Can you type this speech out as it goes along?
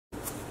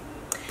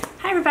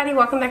everybody,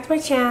 welcome back to my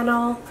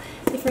channel.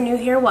 If you're new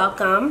here,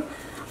 welcome.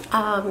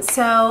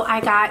 So I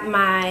got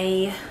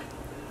my,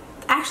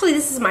 actually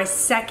this is my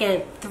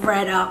second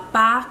ThredUp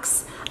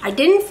box. I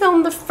didn't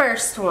film the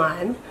first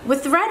one.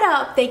 With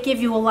ThredUp, they give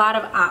you a lot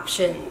of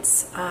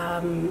options,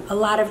 a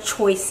lot of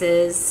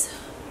choices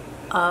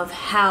of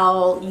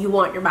how you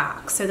want your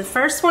box. So the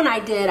first one I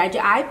did,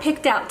 I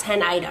picked out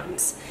 10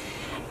 items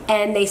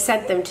and they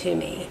sent them to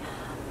me.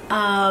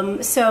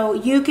 So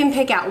you can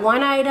pick out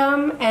one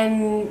item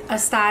and a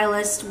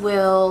stylist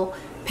will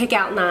pick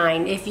out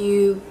 9. If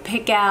you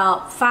pick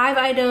out 5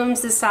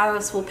 items, the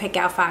stylist will pick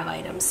out 5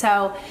 items.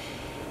 So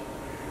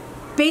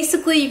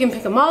basically you can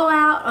pick them all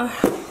out.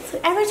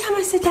 Every time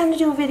I sit down to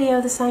do a video,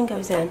 the sun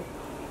goes in.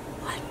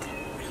 What?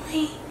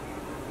 Really?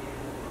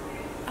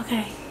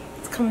 Okay,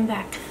 it's coming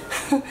back.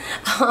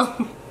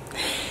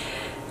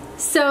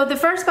 So the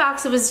first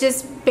box, it was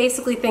just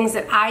basically things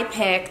that I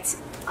picked.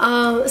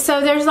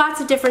 So there's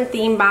lots of different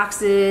theme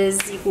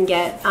boxes you can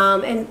get,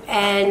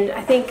 and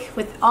I think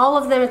with all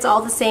of them it's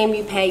all the same.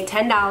 You pay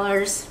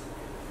 $10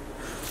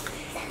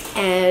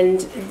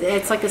 and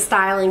it's like a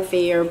styling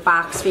fee or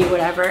box fee,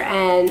 whatever,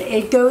 and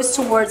it goes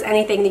towards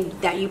anything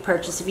that you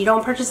purchase. If you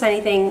don't purchase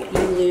anything,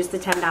 you lose the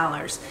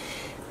 $10.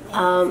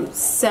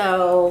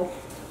 So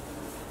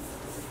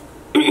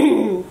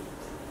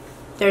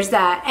there's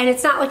that, and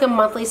it's not like a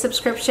monthly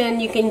subscription.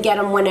 You can get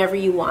them whenever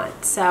you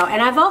want. So, and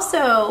I've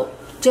also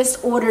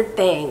just ordered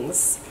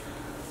things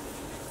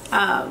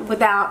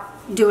without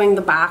doing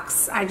the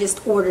box. I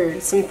just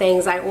ordered some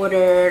things. I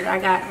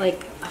got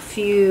like a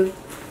few,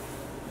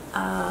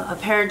 a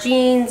pair of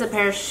jeans, a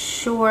pair of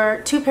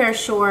shorts, 2 pair of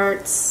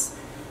shorts,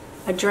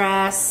 a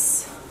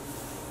dress,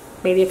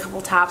 maybe a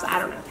couple tops, I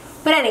don't know.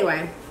 But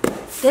anyway,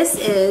 this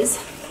is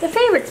the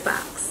favorites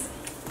box.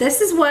 This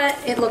is what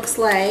it looks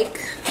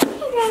like.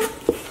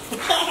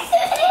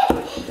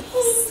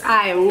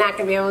 I am not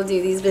going to be able to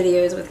do these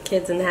videos with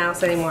kids in the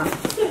house anymore.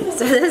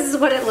 So this is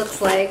what it looks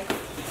like.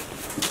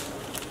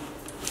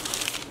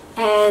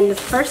 And the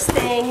first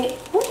thing,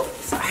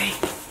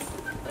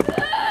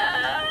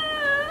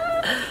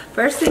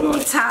 first thing on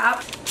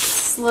top,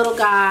 this little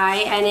guy,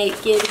 and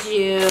it gives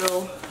you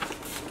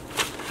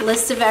a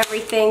list of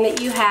everything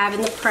that you have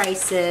and the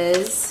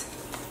prices.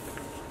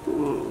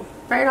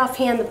 Right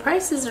offhand, the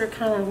prices are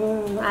kind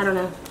of, I don't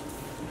know.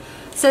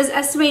 It says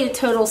estimated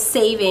total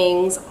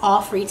savings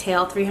off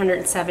retail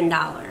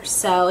 $307.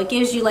 So it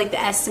gives you like the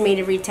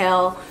estimated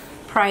retail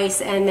price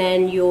and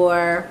then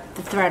the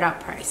ThredUp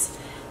price.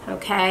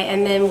 Okay,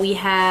 and then we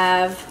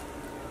have,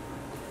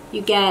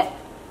 you get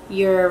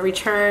your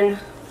return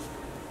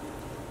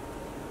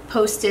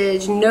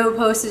postage, no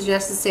postage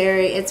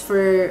necessary.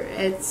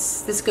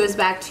 This goes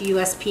back to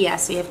USPS,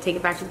 so you have to take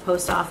it back to the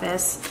post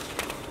office.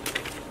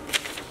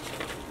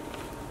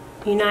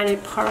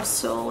 United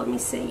Parcel, let me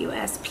say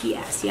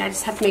USPS. Yeah, I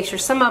just have to make sure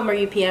some of them are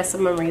UPS,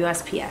 some of them are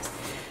USPS.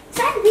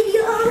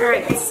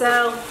 Alright,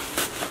 so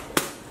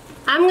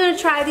I'm going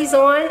to try these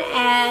on,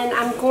 and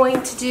I'm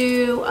going to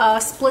do a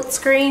split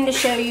screen to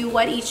show you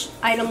what each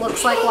item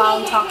looks like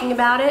while I'm talking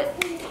about it.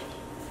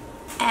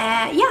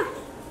 Yeah,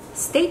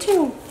 stay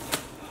tuned.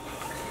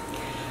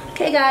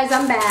 Okay guys,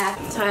 I'm back.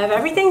 So I have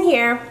everything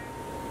here.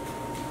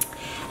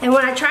 And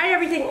when I tried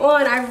everything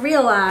on, I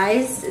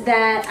realized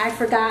that I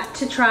forgot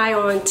to try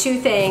on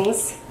 2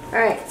 things.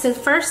 Alright, so the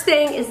first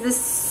thing is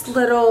this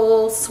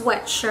little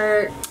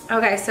sweatshirt.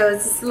 Okay, so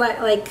it's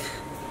like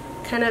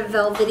kind of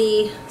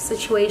velvety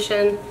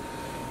situation.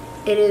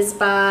 It is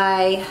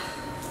by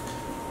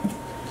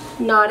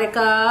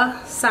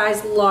Nautica,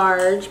 size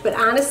large, but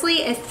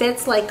honestly it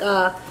fits like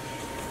a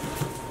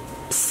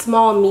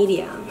small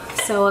medium.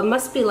 So it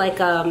must be like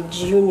a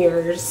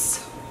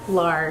junior's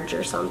large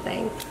or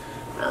something.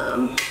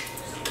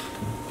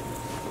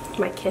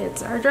 My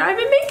kids are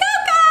driving me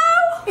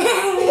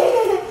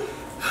cuckoo!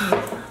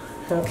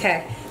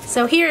 Okay,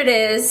 so here it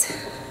is.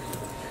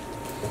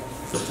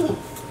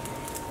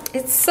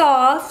 It's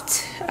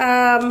soft,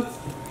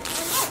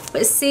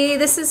 but see,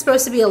 this is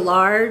supposed to be a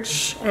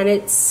large, and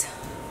it's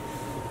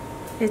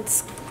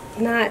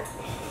not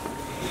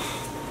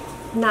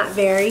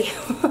very.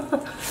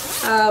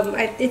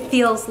 It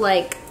feels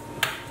like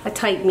a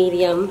tight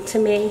medium to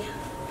me.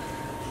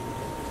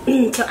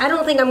 So I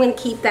don't think I'm going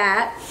to keep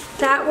that.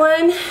 That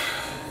one,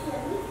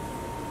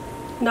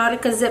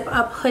 Nautica zip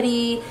up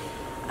hoodie,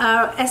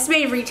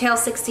 estimated retail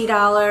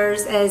 $60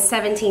 is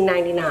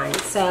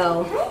 $17.99,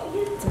 so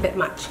it's a bit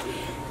much.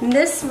 And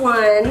this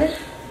one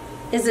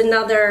is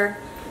another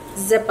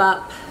zip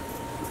up.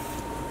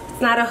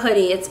 It's not a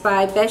hoodie, it's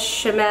by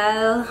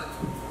Bechamel,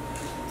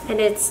 and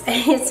it's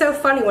so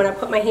funny when I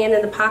put my hand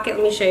in the pocket.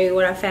 Let me show you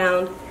what I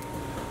found.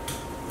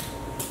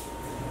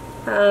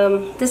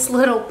 This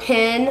little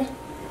pin.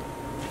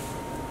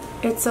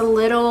 It's a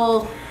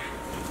little,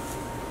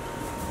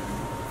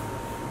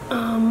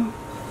 let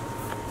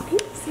me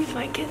see if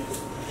I can,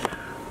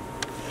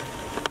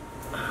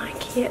 I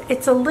can't,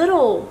 it's a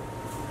little,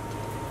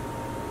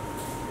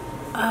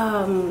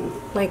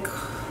 like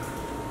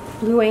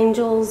Blue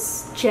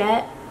Angels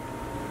jet.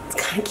 It's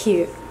kind of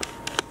cute.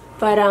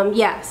 But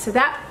yeah, so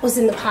that was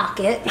in the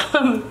pocket.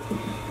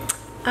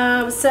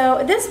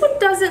 So this one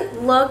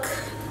doesn't look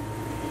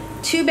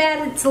too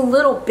bad. It's a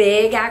little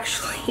big,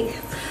 actually.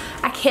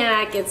 I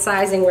cannot get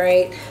sizing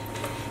right.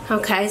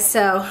 Okay,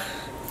 so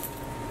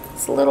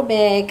it's a little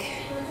big.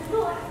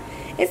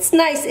 It's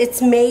nice.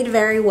 It's made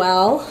very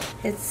well.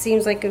 It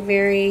seems like a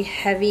very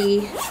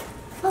heavy.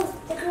 Oh,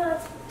 the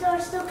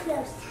door's still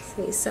closed.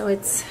 See, so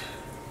it's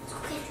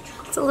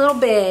a little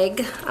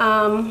big,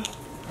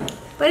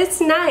 but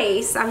it's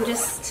nice. I don't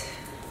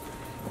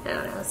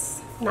know,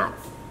 it's not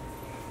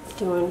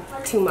doing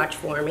too much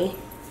for me.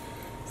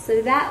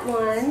 So that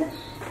one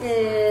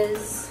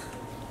is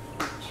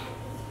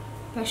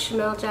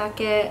bechamel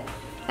jacket.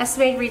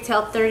 Estimated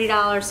retail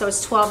 $30, so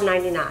it's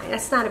 $12.99.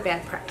 That's not a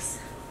bad price.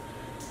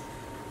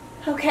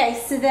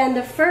 Okay, so then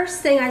the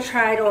first thing I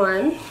tried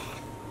on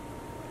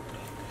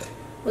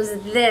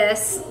was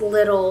this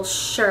little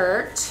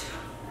shirt.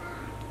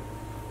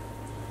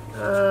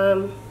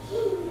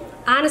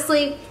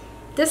 Honestly,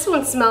 this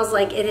one smells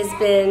like it has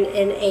been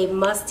in a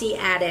musty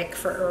attic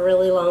for a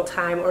really long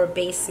time, or a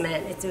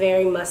basement. It's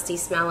very musty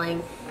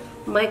smelling.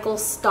 Michael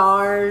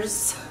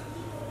Stars.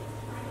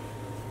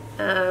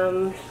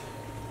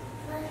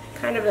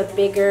 Kind of a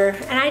bigger,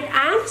 and I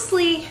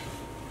honestly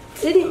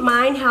didn't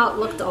mind how it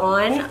looked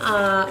on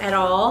at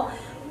all,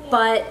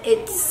 but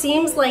it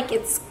seems like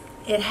it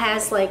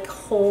has like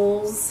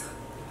holes.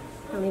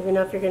 I don't even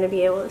know if you're going to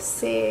be able to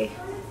see,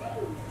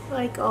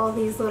 like all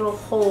these little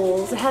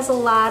holes. It has a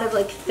lot of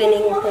like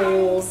thinning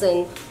holes,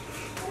 and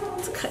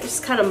it's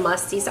just kind of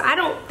musty. So I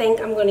don't think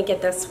I'm going to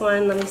get this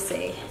one. Let me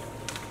see.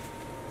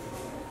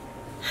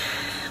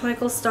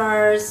 Michael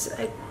Stars,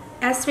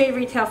 estimated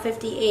retail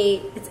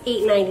 $58. It's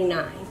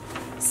 $8.99.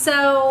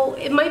 So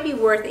it might be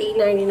worth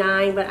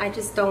 $8.99, but I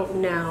just don't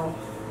know.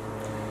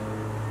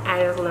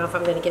 I don't know if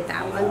I'm going to get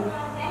that one.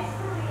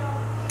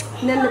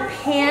 And then the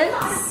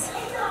pants.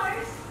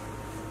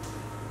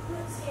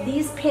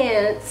 These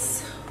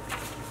pants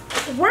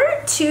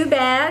weren't too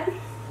bad.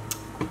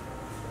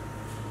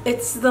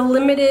 It's the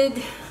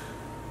limited,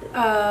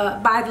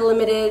 by the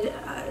limited,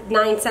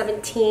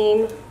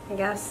 917, I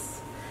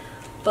guess.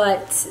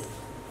 But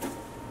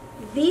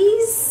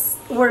these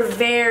were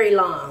very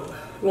long.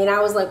 I mean,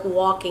 I was like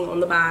walking on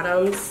the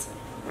bottoms.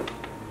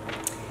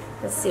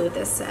 Let's see what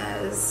this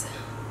says.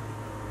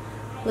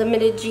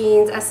 Limited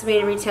jeans,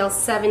 estimated retail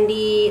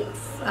 $70,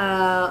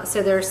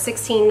 so they're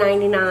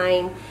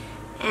 $16.99.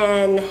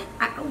 And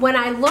when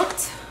I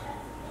looked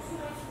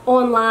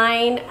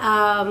online,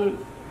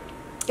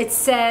 it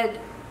said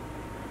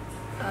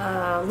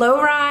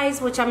low rise,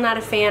 which I'm not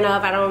a fan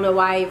of. I don't know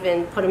why I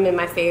even put them in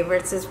my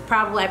favorites. It's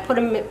probably I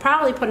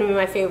probably put them in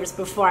my favorites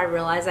before I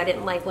realized I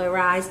didn't like low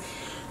rise.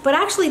 But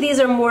actually these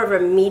are more of a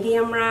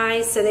medium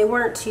rise, so they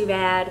weren't too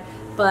bad,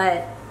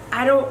 but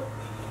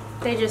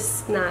they're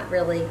just not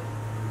really,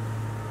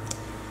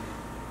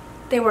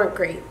 they weren't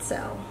great,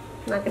 so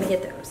I'm not going to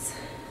get those.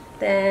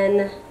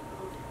 Then,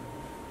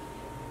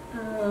 I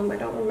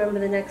don't remember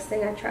the next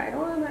thing I tried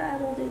on, but I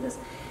will do this.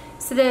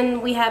 So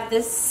then we have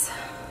this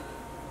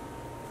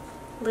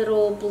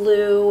little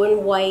blue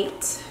and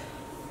white.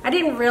 I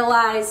didn't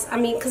realize, I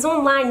mean, because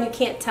online you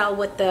can't tell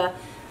what the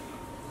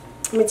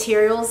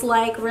material's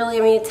like, really.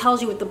 I mean, it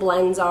tells you what the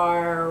blends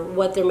are, or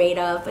what they're made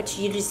of, but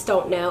you just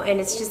don't know, and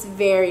it's just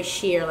very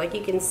sheer, like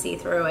you can see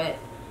through it.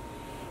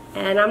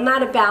 And I'm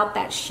not about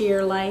that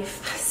sheer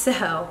life,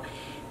 so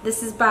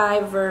this is by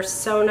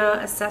Versona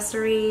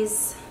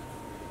Accessories,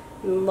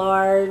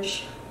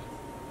 large.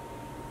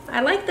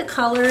 I like the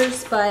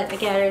colors, but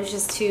again, it was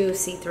just too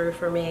see-through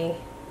for me.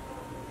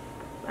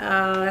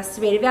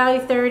 Estimated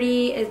value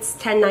 $30, it's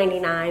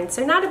 $10.99,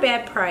 so not a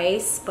bad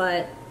price,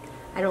 but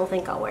I don't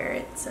think I'll wear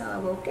it, so I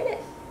won't get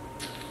it.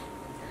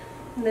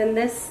 And then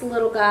this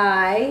little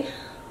guy,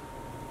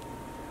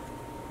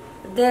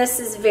 this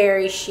is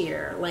very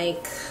sheer,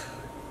 like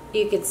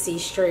you could see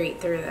straight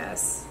through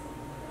this.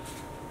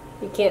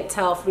 You can't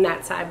tell from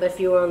that side, but if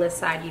you were on this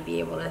side, you'd be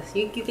able to,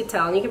 you could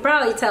tell, and you could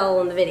probably tell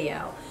on the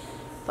video.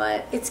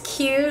 But it's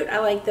cute. I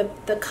like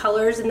the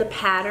colors and the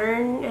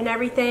pattern and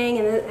everything,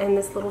 and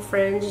this little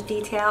fringe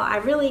detail. I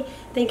really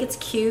think it's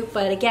cute,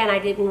 but again, I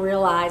didn't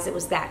realize it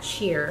was that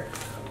sheer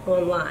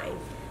online.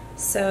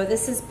 So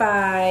this is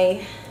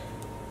by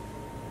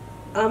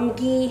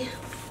Umgi.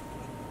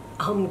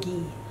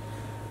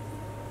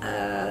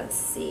 Let's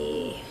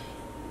see.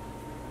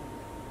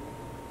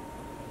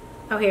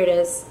 Oh, here it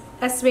is.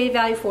 Estimated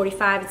value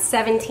 $45. It's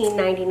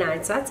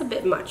 $17.99. So that's a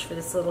bit much for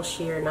this little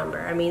sheer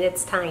number. I mean,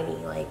 it's tiny.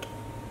 Like,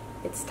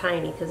 it's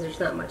tiny because there's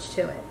not much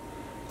to it.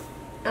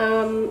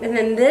 And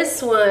then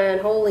this one,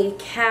 holy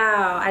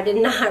cow! I did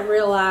not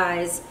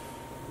realize.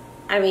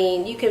 I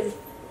mean, you could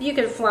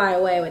fly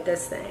away with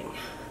this thing.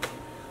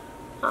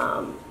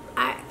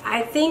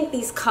 I think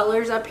these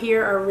colors up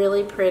here are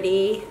really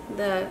pretty.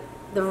 The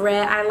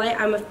red,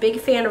 I'm a big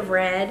fan of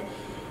red,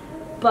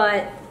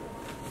 but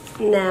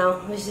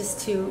no, it was just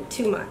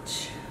too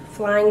much.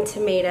 Flying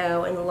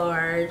tomato and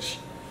large.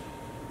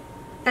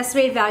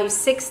 Estimated value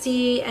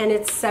 $60, and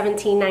it's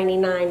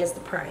 $17.99 is the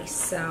price.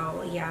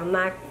 So yeah, I'm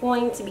not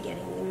going to be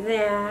getting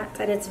that,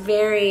 and it's a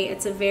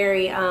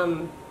very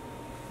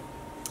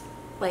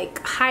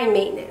like high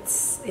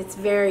maintenance. It's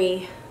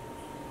very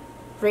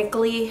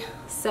wrinkly,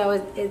 so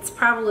it's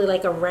probably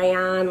like a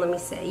rayon. Let me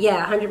see.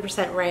 Yeah,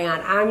 100%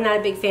 rayon. I'm not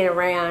a big fan of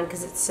rayon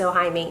because it's so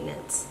high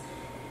maintenance,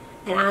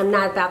 and I'm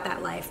not about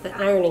that life, the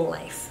ironing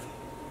life.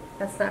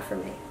 That's not for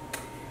me.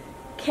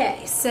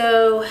 Okay,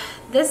 so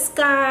this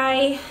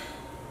guy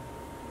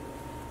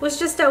was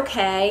just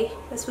okay.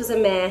 This was a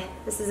meh.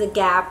 This is a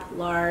Gap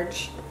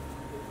large.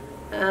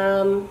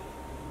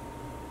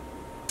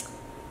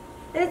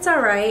 It's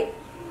alright.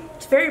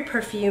 It's very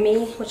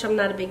perfumey, which I'm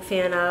not a big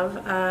fan of.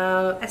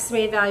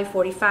 Estimated value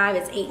 $45.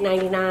 It's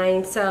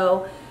 $8.99.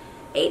 So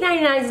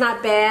 $8.99 is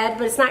not bad,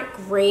 but it's not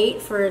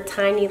great for a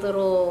tiny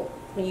little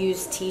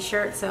used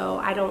t-shirt. So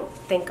I don't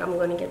think I'm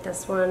going to get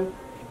this one.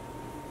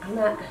 I'm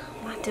not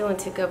doing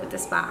too good with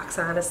this box,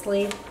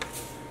 honestly.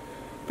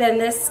 Then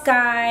this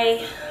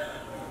guy,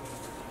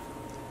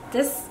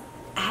 this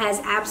has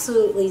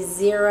absolutely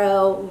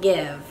zero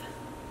give.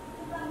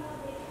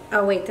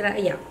 Oh wait, did I?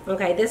 Yeah.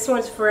 Okay, this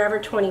one's Forever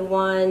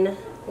 21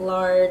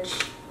 large.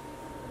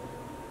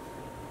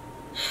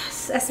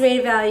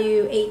 Estimated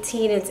value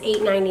 18. It's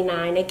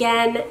 $8.99.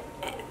 Again,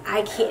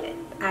 I can't.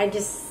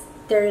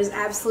 There's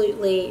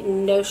absolutely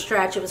no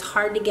stretch. It was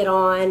hard to get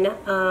on.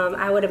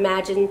 I would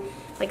imagine,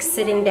 like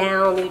sitting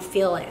down, you'd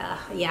feel like,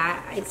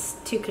 yeah, it's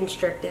too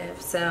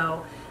constrictive.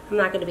 So I'm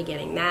not going to be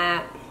getting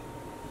that.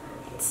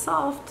 It's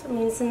soft. I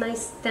mean, it's a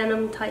nice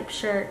denim type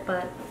shirt,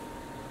 but.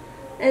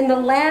 And the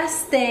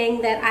last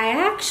thing that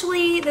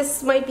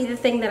this might be the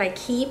thing that I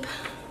keep,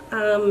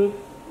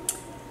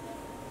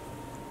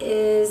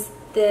 is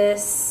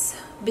this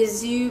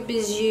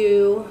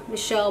Bijou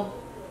Michelle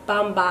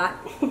Bombat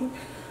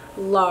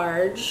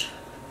large,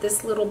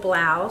 this little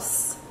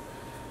blouse.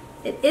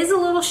 It is a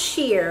little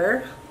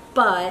sheer,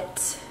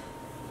 but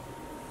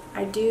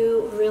I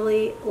do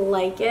really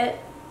like it.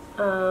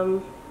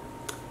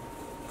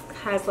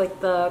 Has like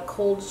the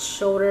cold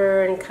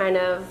shoulder and kind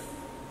of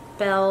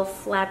bell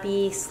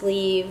flappy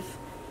sleeve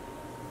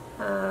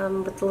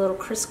with the little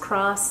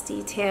crisscross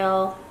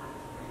detail.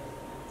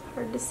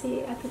 Hard to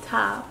see at the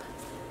top.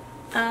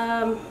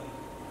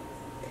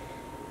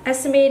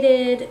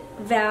 Estimated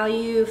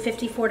value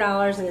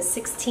 $54 and it's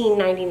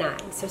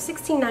 $16.99. So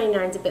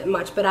 $16.99 is a bit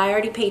much, but I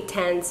already paid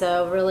 $10,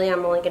 so really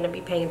I'm only going to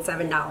be paying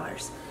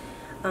 $7.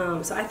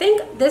 So I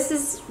think this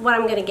is what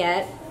I'm going to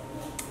get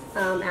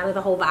out of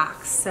the whole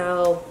box.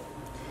 So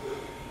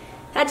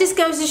that just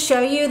goes to show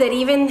you that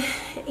even,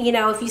 you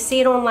know, if you see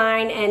it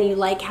online and you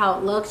like how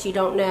it looks, you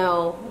don't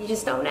know. You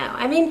just don't know.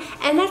 I mean,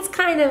 and that's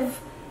kind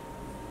of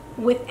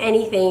with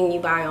anything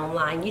you buy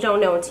online. You don't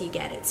know until you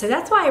get it. So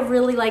that's why I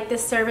really like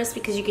this service,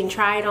 because you can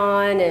try it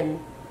on and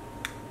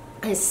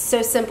it's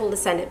so simple to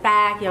send it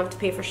back. You don't have to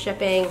pay for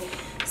shipping.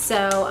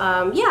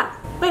 So, yeah.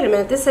 Wait a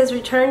minute. This says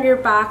return your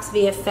box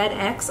via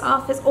FedEx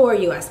office or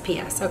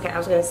USPS. Okay, I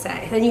was going to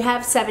say. Then you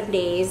have 7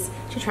 days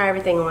to try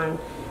everything on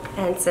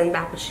and send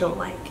back what you don't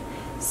like.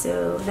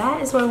 So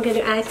that is what I'm going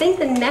to do. And I think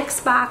the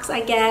next box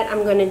I get,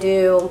 I'm going to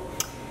do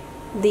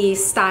the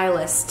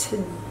stylist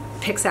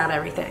picks out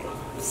everything.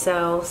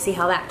 So see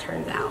how that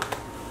turns out.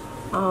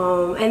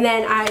 And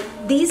then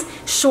these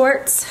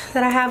shorts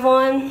that I have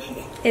on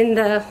in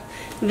the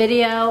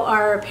video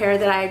are a pair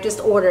that I just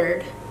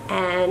ordered.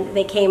 And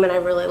they came and I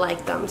really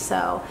liked them.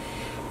 So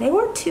they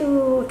weren't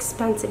too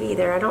expensive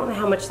either. I don't know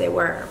how much they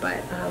were,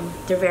 but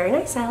they're very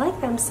nice. I like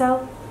them.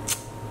 So,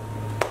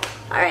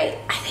 alright,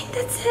 I think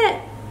that's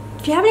it.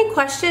 If you have any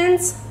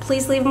questions,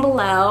 please leave them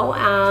below.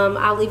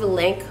 I'll leave a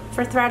link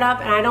for ThredUp,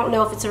 and I don't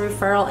know if it's a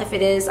referral. If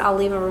it is, I'll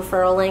leave a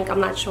referral link.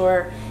 I'm not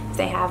sure if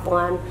they have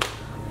one.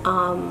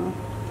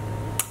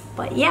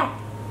 But yeah,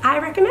 I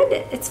recommend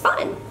it. It's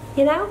fun,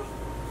 you know?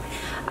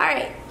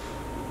 Alright.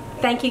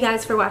 Thank you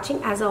guys for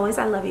watching. As always,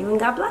 I love you and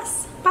God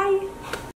bless. Bye.